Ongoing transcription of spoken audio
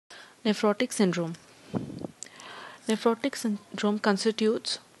Nephrotic syndrome. Nephrotic syndrome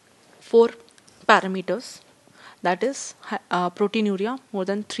constitutes four parameters, that is proteinuria more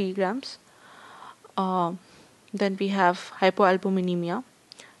than 3 grams, uh, then we have hypoalbuminemia,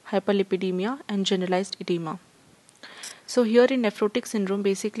 hyperlipidemia, and generalized edema. So here in nephrotic syndrome,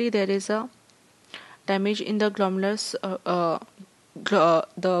 basically there is a damage in the glomerulus,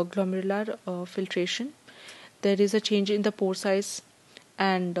 the glomerular filtration. There is a change in the pore size,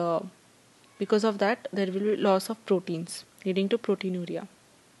 and because of that there will be loss of proteins leading to proteinuria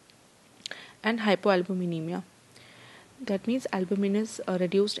and hypoalbuminemia. That means albumin is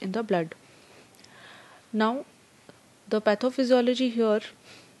reduced in the blood. Now the pathophysiology here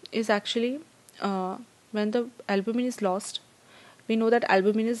is actually when the albumin is lost, we know that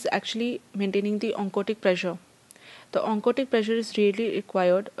albumin is actually maintaining the oncotic pressure. The oncotic pressure is really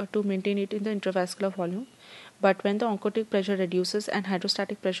required to maintain it in the intravascular volume, but when the oncotic pressure reduces and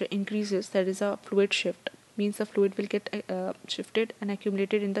hydrostatic pressure increases, there is a fluid shift, means the fluid will get shifted and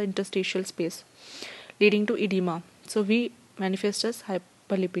accumulated in the interstitial space, leading to edema. So we manifest as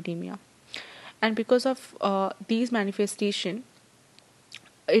hyperlipidemia, and because of these manifestation,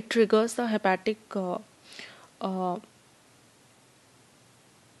 it triggers the hepatic uh,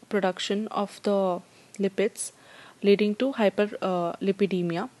 production of the lipids, leading to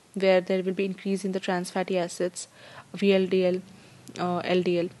hyperlipidemia, where there will be increase in the trans fatty acids, VLDL,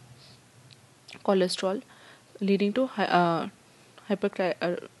 LDL, cholesterol, leading to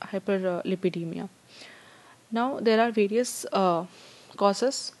hyperlipidemia. Now there are various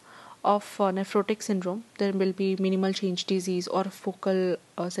causes of nephrotic syndrome. There will be minimal change disease or focal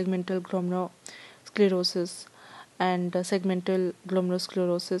segmental glomerulosclerosis and segmental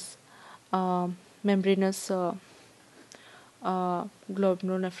glomerulosclerosis, membranous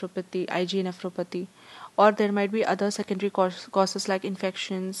glomerulonephropathy, IgA nephropathy, or there might be other secondary causes like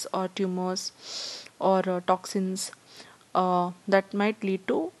infections or tumors or toxins that might lead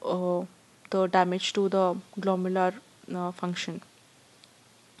to the damage to the glomerular function.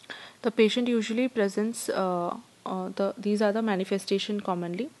 The patient usually presents these are the manifestation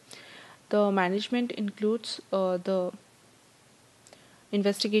commonly. The management includes the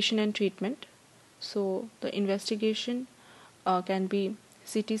investigation and treatment. So the investigation can be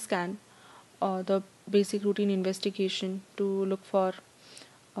CT scan, the basic routine investigation to look for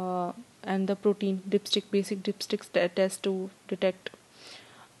and the protein basic dipstick test to detect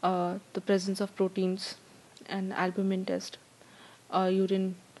the presence of proteins, and albumin test,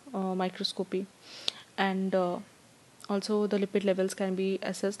 urine microscopy, and also the lipid levels can be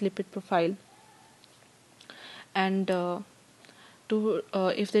assessed, lipid profile, and to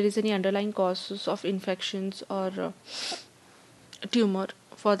if there is any underlying causes of infections or tumor,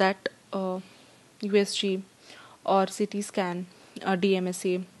 for that USG or CT scan,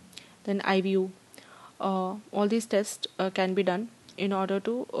 DMSA, then IVU, all these tests can be done in order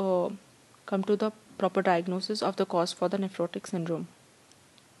to come to the proper diagnosis of the cause for the nephrotic syndrome.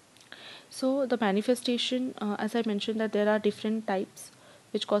 So the manifestation, as I mentioned, that there are different types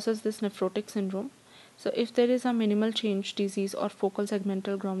which causes this nephrotic syndrome. So if there is a minimal change disease or focal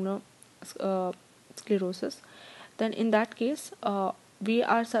segmental glomerulosclerosis, then in that case we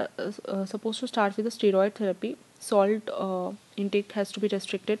are supposed to start with the steroid therapy. Salt intake has to be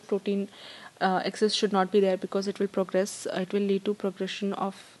restricted. Protein excess should not be there because it will progress. It will lead to progression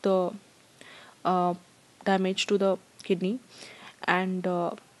of the damage to the kidney, and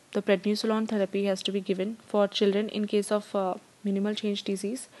the prednisolone therapy has to be given for children. In case of minimal change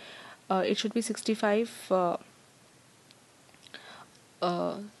disease, it should be 65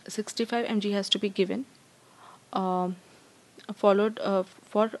 mg has to be given, followed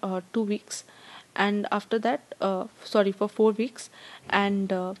for 2 weeks, and after that for 4 weeks,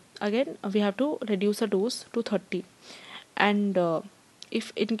 and again we have to reduce the dose to 30, and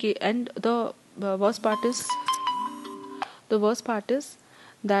if in case, and the worst part is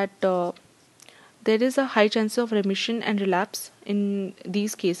that there is a high chance of remission and relapse in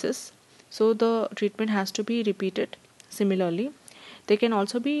these cases, so the treatment has to be repeated. Similarly, they can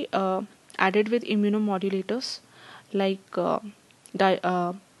also be added with immunomodulators like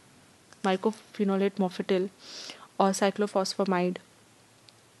mycophenolate mofetil or cyclophosphamide,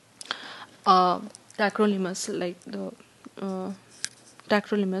 tacrolimus, like the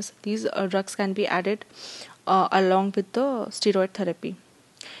tacrolimus. These drugs can be added along with the steroid therapy.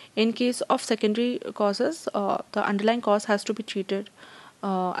 In case of secondary causes, the underlying cause has to be treated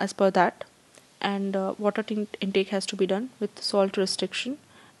as per that, and water intake has to be done with salt restriction,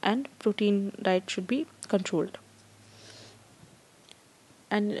 and protein diet should be controlled.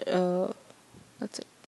 And that's it.